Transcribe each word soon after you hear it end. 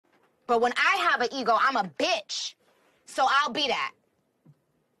But when I have an ego, I'm a bitch. So I'll be that.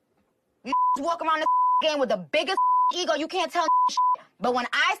 You walk around the game with the biggest ego, you can't tell shit. But when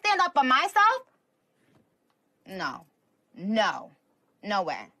I stand up for myself, no. No. No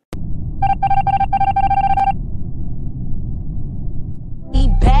way.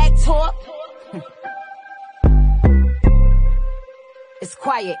 Bag talk. It's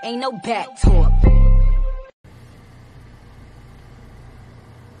quiet, ain't no back talk.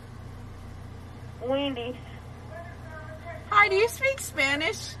 Wendy's. Hi, do you speak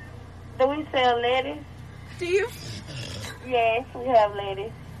Spanish? Do we sell lettuce? Do you? Yes, we have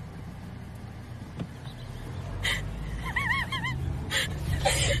lettuce.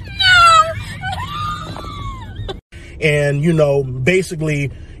 No! And, you know,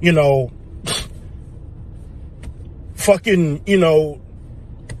 basically, you know, fucking, you know,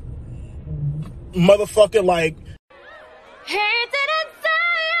 motherfucker, like, He didn't say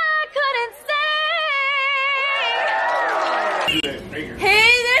I couldn't sing. He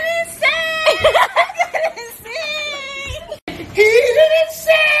didn't say I couldn't sing. he didn't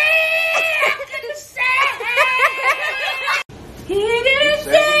say I couldn't sing. He didn't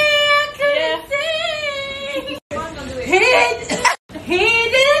say I couldn't sing. He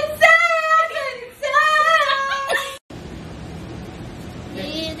didn't say I couldn't sing.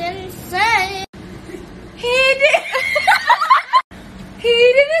 He didn't say. He did. He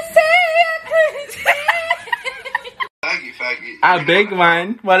didn't say I couldn't sing. Faggot. A big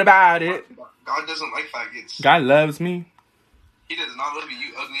one. What about it? God doesn't like faggots. God loves me. He does not love you.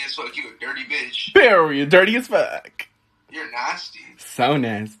 You ugly as fuck. You a dirty bitch. Period. Dirty as fuck. You're nasty. So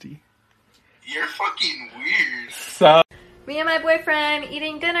nasty. You're fucking weird. So. Me and my boyfriend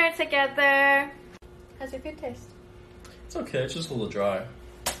eating dinner together. How's your food taste? It's okay, it's just a little dry.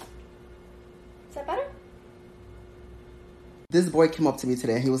 Is that better? This boy came up to me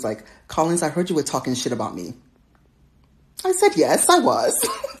today and he was like, Collins, I heard you were talking shit about me. I said, yes, I was.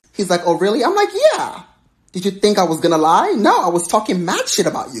 He's like, oh, really? I'm like, yeah. Did you think I was gonna lie? No, I was talking mad shit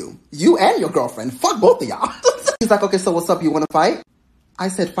about you. You and your girlfriend. Fuck both of y'all. He's like, okay, so what's up? You wanna fight? I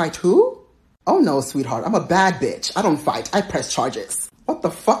said, fight who? Oh no, sweetheart, I'm a bad bitch. I don't fight, I press charges. What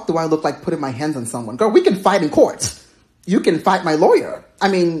the fuck do I look like putting my hands on someone? Girl, we can fight in court. You can fight my lawyer. I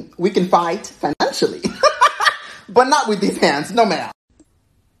mean, we can fight financially. But not with these hands, no ma'am.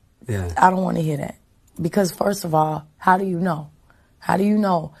 Yeah. I don't want to hear that. Because first of all, how do you know? How do you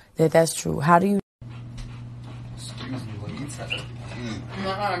know that that's true? How do you... Excuse me, what you said? Bitch.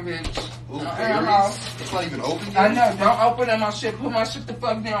 Ooh, it's not even open yet? I know, don't open up my shit. Put my shit the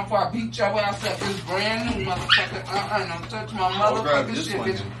fuck down before I beat your ass up. It's brand new, motherfucker. Don't touch my motherfucking shit,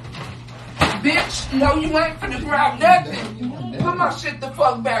 bitch. Bitch, no, you ain't finna grab nothing. Put my shit the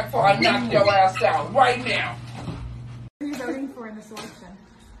fuck back before I knock your ass out right now. What are you voting for in this election?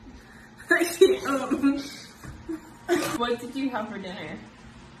 What did you have for dinner?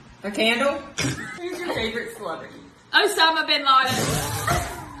 A candle? Who's your favorite celebrity? Osama bin Laden.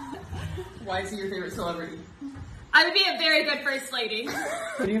 Why is he your favorite celebrity? I would be a very good first lady.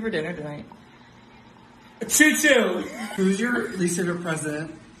 What do you have for dinner tonight? Choo-choo. Who's your least favorite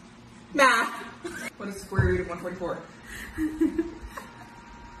president? Math. What is the square root of 144?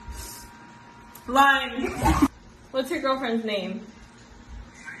 Line. What's your girlfriend's name?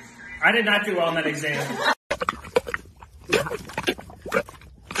 I did not do well on that exam.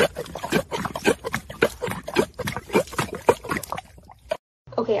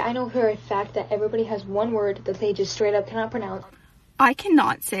 Okay, I know for a fact that everybody has one word that they just straight up cannot pronounce. I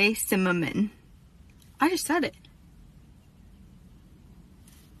cannot say cinnamon. I just said it.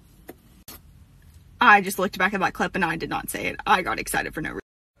 I just looked back at that clip and I did not say it. I got excited for no reason.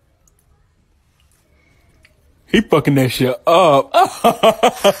 He fucking that shit up. Oh,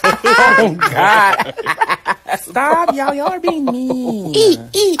 God. Stop, y'all. Y'all are being mean.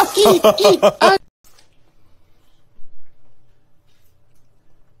 eat.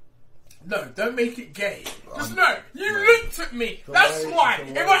 No, don't make it gay. Just no, you looked at me. That's why. If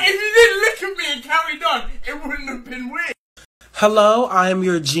you didn't look at me and carried on, it wouldn't have been weird. Hello, I am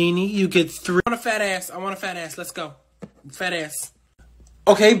your genie. You get 3. I want a fat ass. Let's go. Fat ass.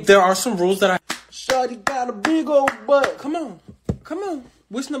 Okay, there are some rules that I... Shawty got a big old butt. Come on.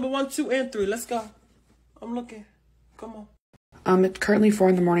 Which number 1, 2, and 3? Let's go. I'm looking. Come on. It's currently 4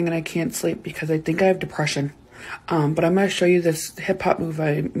 in the morning and I can't sleep because I think I have depression. But I'm going to show you this hip-hop move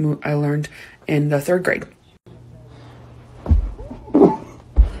I learned in the 3rd grade.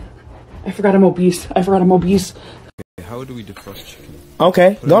 I forgot I'm obese. How do we defrost chicken?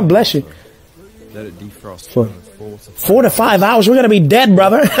 Okay, God bless you. Let it defrost for 4 to 5 hours. We're gonna be dead,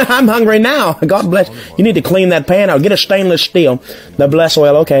 brother. I'm hungry now. God bless. You need to clean that pan out. Get a stainless steel. The bless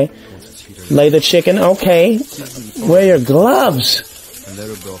oil. Okay. Lay the chicken, okay. Wear your gloves. A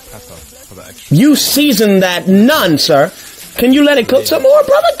little bit of pepper for the extra. You season that none, sir. Can you let it cook some more,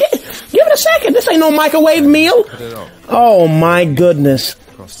 brother? Give it a second. This ain't no microwave meal. Oh my goodness.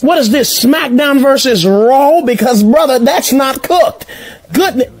 What is this? SmackDown versus Raw? Because, brother, that's not cooked.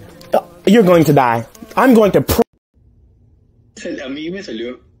 Goodness. You're going to die. I'm going to A mí me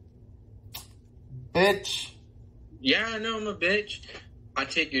salió. Bitch. Yeah, I know I'm a bitch. I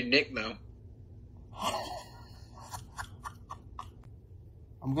take your dick though.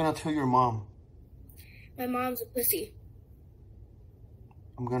 I'm gonna tell your mom. My mom's a pussy.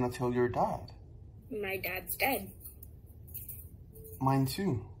 I'm gonna tell your dad. My dad's dead. Mine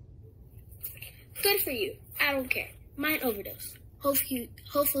too. Good for you. I don't care. Mine overdosed.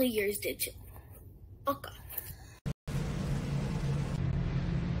 Hopefully yours did too. Okay.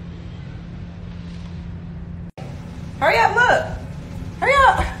 Hurry up, look. Hurry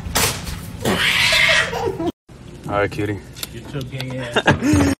up. Alright, cutie. You took gay ass.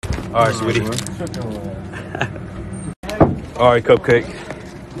 Alright, sweetie. Alright, cupcake.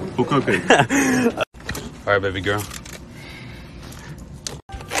 Who cupcake? Alright, baby girl.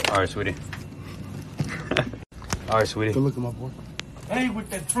 Alright, sweetie. Alright, sweetie. Good looking, my boy. Hey, with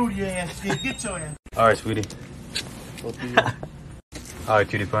that fruity ass shit. Get your ass. Alright, sweetie. Alright,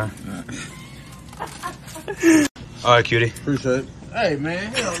 cutie pie. Alright, cutie. Appreciate it. Hey,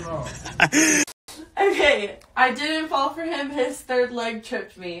 man. Hell no. Okay, I didn't fall for him. His third leg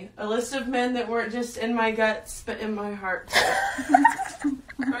tripped me. A list of men that weren't just in my guts, but in my heart.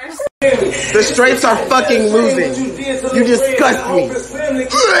 First, The straights are fucking losing. You disgust me.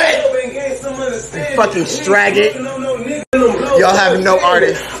 Fucking straggot. Y'all have no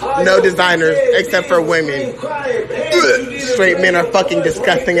artists, no designers, except for women. Straight men are fucking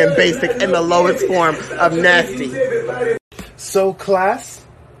disgusting and basic in the lowest form of nasty. So, class,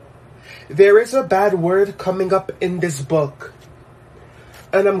 there is a bad word coming up in this book.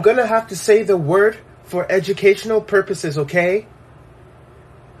 And I'm gonna have to say the word for educational purposes, okay?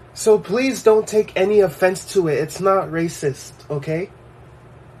 So please don't take any offense to it. It's not racist, okay?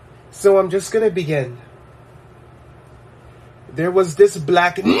 So I'm just gonna begin. There was this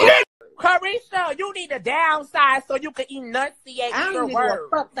black Carisha, you need to downsize so you can enunciate I your don't need to do a word.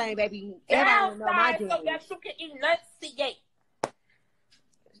 fuck thing, baby. Everybody know my Downsize so game. that you can enunciate.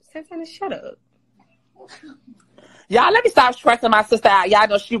 Santana, shut up. Y'all, let me stop stressing my sister out. Y'all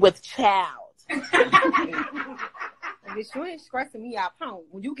know she was child. Bitch, you ain't stressing me out, punk.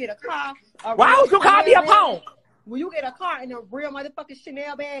 When you get a car, Why would you call me a punk? When you get a car in a real motherfucking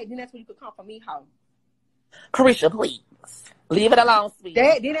Chanel bag, then that's when you could come for me home. Carisha, please. Leave it alone, sweetie.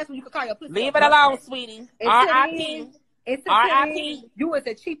 Then that's when you could call your pussy. Leave it alone, sweetie. R.I.P. R.I.P. You was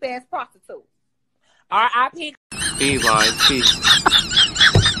a cheap ass prostitute. R.I.P. EYT.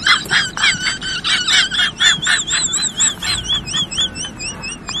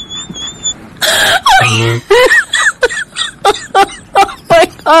 Oh my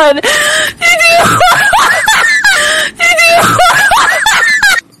god.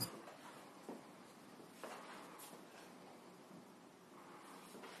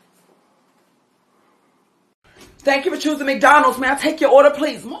 Thank you for choosing McDonald's. May I take your order,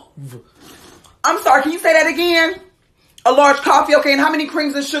 please? Move. I'm sorry, can you say that again? A large coffee, okay, and how many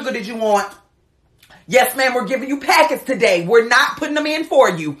creams and sugar did you want? Yes, ma'am, we're giving you packets today. We're not putting them in for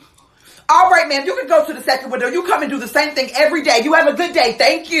you. All right, ma'am, you can go to the second window. You come and do the same thing every day. You have a good day.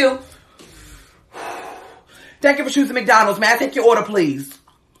 Thank you. Thank you for choosing McDonald's. May I take your order, please?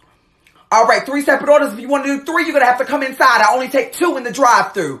 All right, 3 separate orders. If you want to do 3, you're going to have to come inside. I only take 2 in the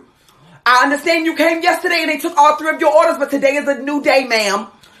drive-thru. I understand you came yesterday and they took all 3 of your orders, but today is a new day, ma'am.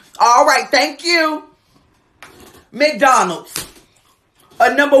 All right, thank you. McDonald's.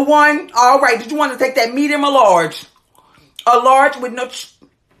 A number 1. All right, did you want to take that medium or large? A large with no...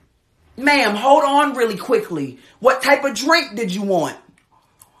 Ma'am, hold on really quickly. What type of drink did you want?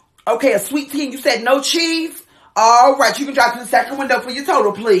 Okay, a sweet tea and you said no cheese? All right, you can drive to the second window for your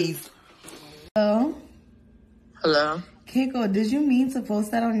total, please. Hello? Hello? Kiko, did you mean to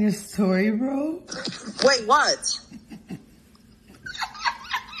post that on your story, bro? Wait, what?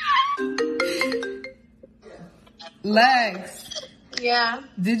 Lex. Yeah.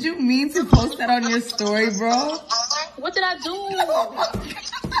 Did you mean to post that on your story, bro? What did I do?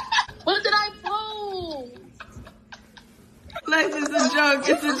 What did I do? Lex, it's a joke.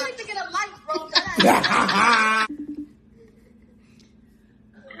 It's a like to get a life, bro.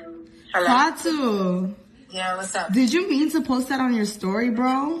 Hello? Fatu. Yeah, what's up? Did you mean to post that on your story,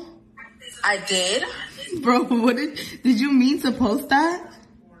 bro? I did. Bro, what did you mean to post that?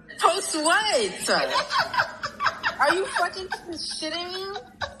 Post what? Are you fucking shitting me?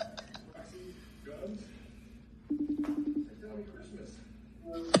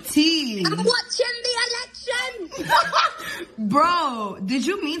 T. I'm watching the election. Bro, did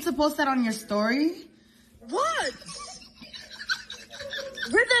you mean to post that on your story? What?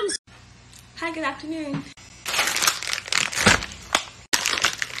 Rhythms. Hi, good afternoon.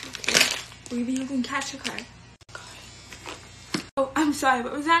 We were using catch a card. Oh, I'm sorry,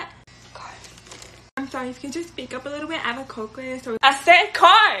 what was that? Card. I'm sorry, if you could just speak up a little bit, I have a coke list. I said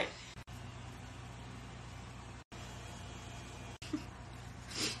card!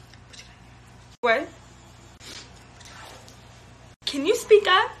 What? Can you speak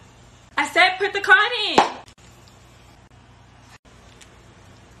up? I said put the card in.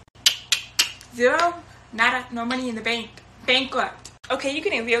 0, nada, no money in the bank. Bankrupt. Okay, you're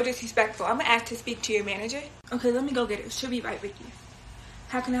getting real disrespectful. I'm gonna ask to speak to your manager. Okay, let me go get it. She'll be right with you.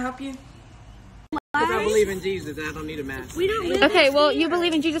 How can I help you? Because I believe in Jesus, I don't need a mask. We don't live Okay, well, you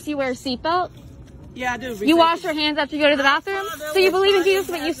believe in Jesus, you wear a seatbelt? Yeah, I do. You wash your hands after you go to the bathroom? So you believe in Jesus,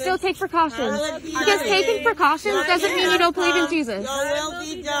 but you still take precautions. Because taking precautions doesn't mean you don't believe in Jesus. Your will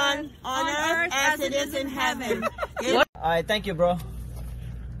be done on earth as it is in heaven. Alright, thank you, bro.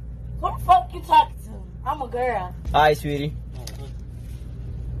 What the fuck you talking to? I'm a girl. Alright, sweetie.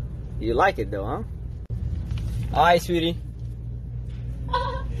 You like it though, huh? Alright, sweetie.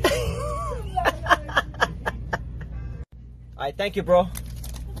 Alright, thank you, bro.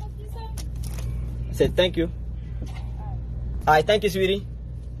 I said thank you. Alright, thank you, sweetie.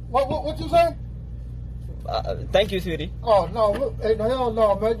 What you say? Thank you, sweetie. Oh no, hey, no, hell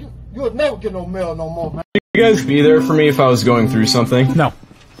no, man. You would never get no mail no more, man. You guys be there for me if I was going through something? No.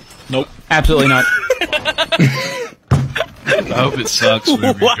 Nope. Absolutely not. I hope it sucks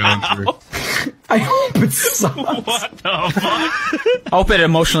whatever you're going through. I hope it sucks. What the fuck? I hope it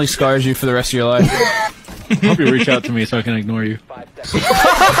emotionally scars you for the rest of your life. I hope you reach out to me so I can ignore you.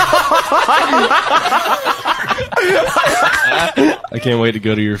 I can't wait to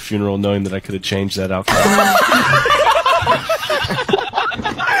go to your funeral knowing that I could have changed that outcome.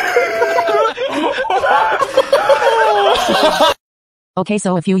 Okay,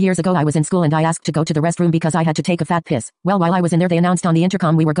 so a few years ago I was in school and I asked to go to the restroom because I had to take a fat piss. Well, while I was in there they announced on the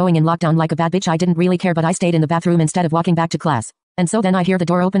intercom we were going in lockdown like a bad bitch. I didn't really care, but I stayed in the bathroom instead of walking back to class. And so then I hear the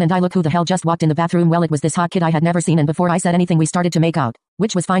door open and I look, who the hell just walked in the bathroom? Well, it was this hot kid I had never seen, and before I said anything we started to make out.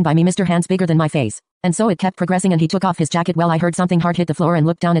 Which was fine by me, Mr. Hands bigger than my face. And so it kept progressing and he took off his jacket. Well, I heard something hard hit the floor and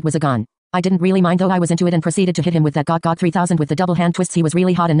looked down, it was a gun. I didn't really mind though, I was into it and proceeded to hit him with that got 3000 with the double hand twists. He was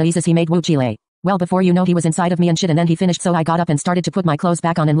really hot and noises he made, woo chile. Well, before you know he was inside of me and shit, and then he finished, so I got up and started to put my clothes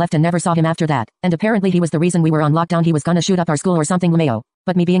back on and left and never saw him after that. And apparently he was the reason we were on lockdown. He was gonna shoot up our school or something, Mayo.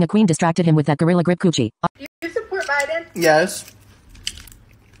 But me being a queen distracted him with that gorilla grip coochie. You support Biden? Yes.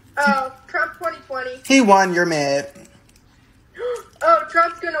 Oh, Trump 2020. He won, you're mad. Oh,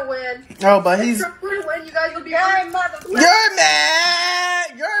 Trump's gonna win. Oh, but he's... If Trump's gonna win, you guys will be motherfucker. You're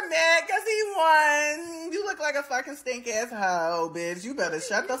mad! You're mad because he won. You look like a fucking stink-ass hoe, bitch. You better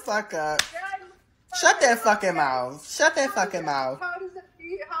shut the fuck up. Shut that fucking mouth. Shut that fucking mouth. How is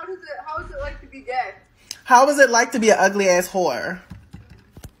it like to be gay? How is it like to be an ugly-ass whore?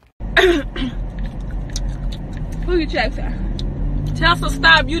 Who you check for? Tessa,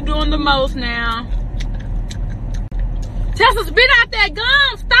 stop. You doing the most now. Tessa, spit out that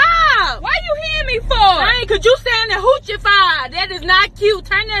gum. Stop. Why you hitting me for? Dang, cause you saying that hoochified. That is not cute.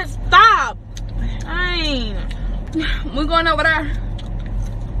 Turn that. Stop. Dang. We're going over there.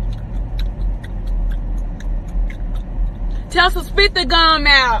 Tessa, spit the gum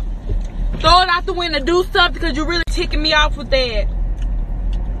out. Throw it out the window. Do something because you're really ticking me off with that.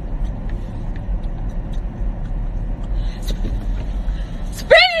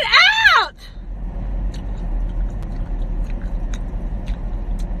 Spit it out!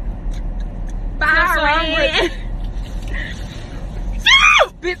 Byron!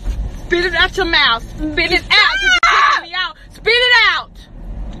 Spit it out your mouth. Spit it out. You're ticking me out. Spit it out.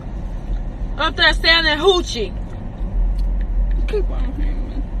 Up there saying that hoochie. Keep on hearing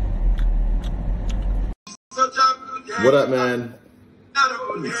me. What up, man?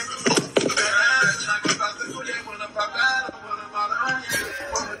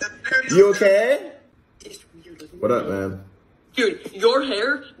 You okay? What up, man? Dude, your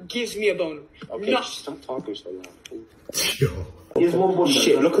hair gives me a boner. Okay, no. stop talking so loud.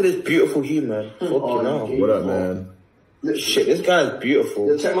 Shit, look at this beautiful hue, man. Fucking hell. What up, man? Shit, this guy's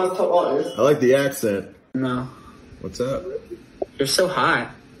beautiful. Check my top artist. I like the accent. No. What's up? You're so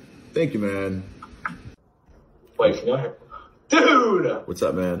hot. Thank you, man. Wait, can you hear? Dude! What's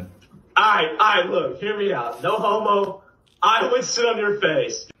up, man? Alright, look, hear me out. No homo. I would sit on your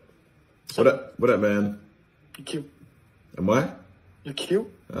face. What up, man? You're cute. And what? You're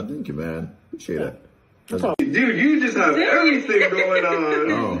cute. Oh, thank you, man. Appreciate it. dude, you just have everything going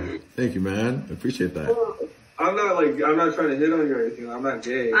on. Oh, thank you, man. I appreciate that. I'm not trying to hit on you or anything. I'm not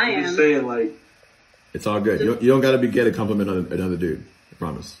gay. I'm just am. saying, like, It's all good. You don't gotta be gay to compliment another dude. I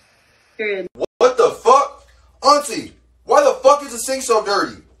promise. Period. What the fuck? Auntie, why the fuck is the sink so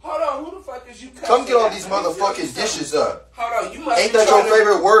dirty? Hold on, who the fuck is you? Come get all these motherfucking dishes up. Hold on, you must Ain't that your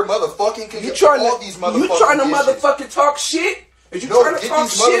favorite word, motherfucking? Can you trying all these motherfucking You trying to dishes. motherfucking talk shit? Is you No, trying to get talk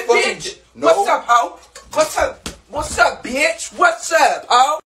these shit, motherfucking bitch? No. What's up, ho? What's up? What's up, bitch? What's up, ho?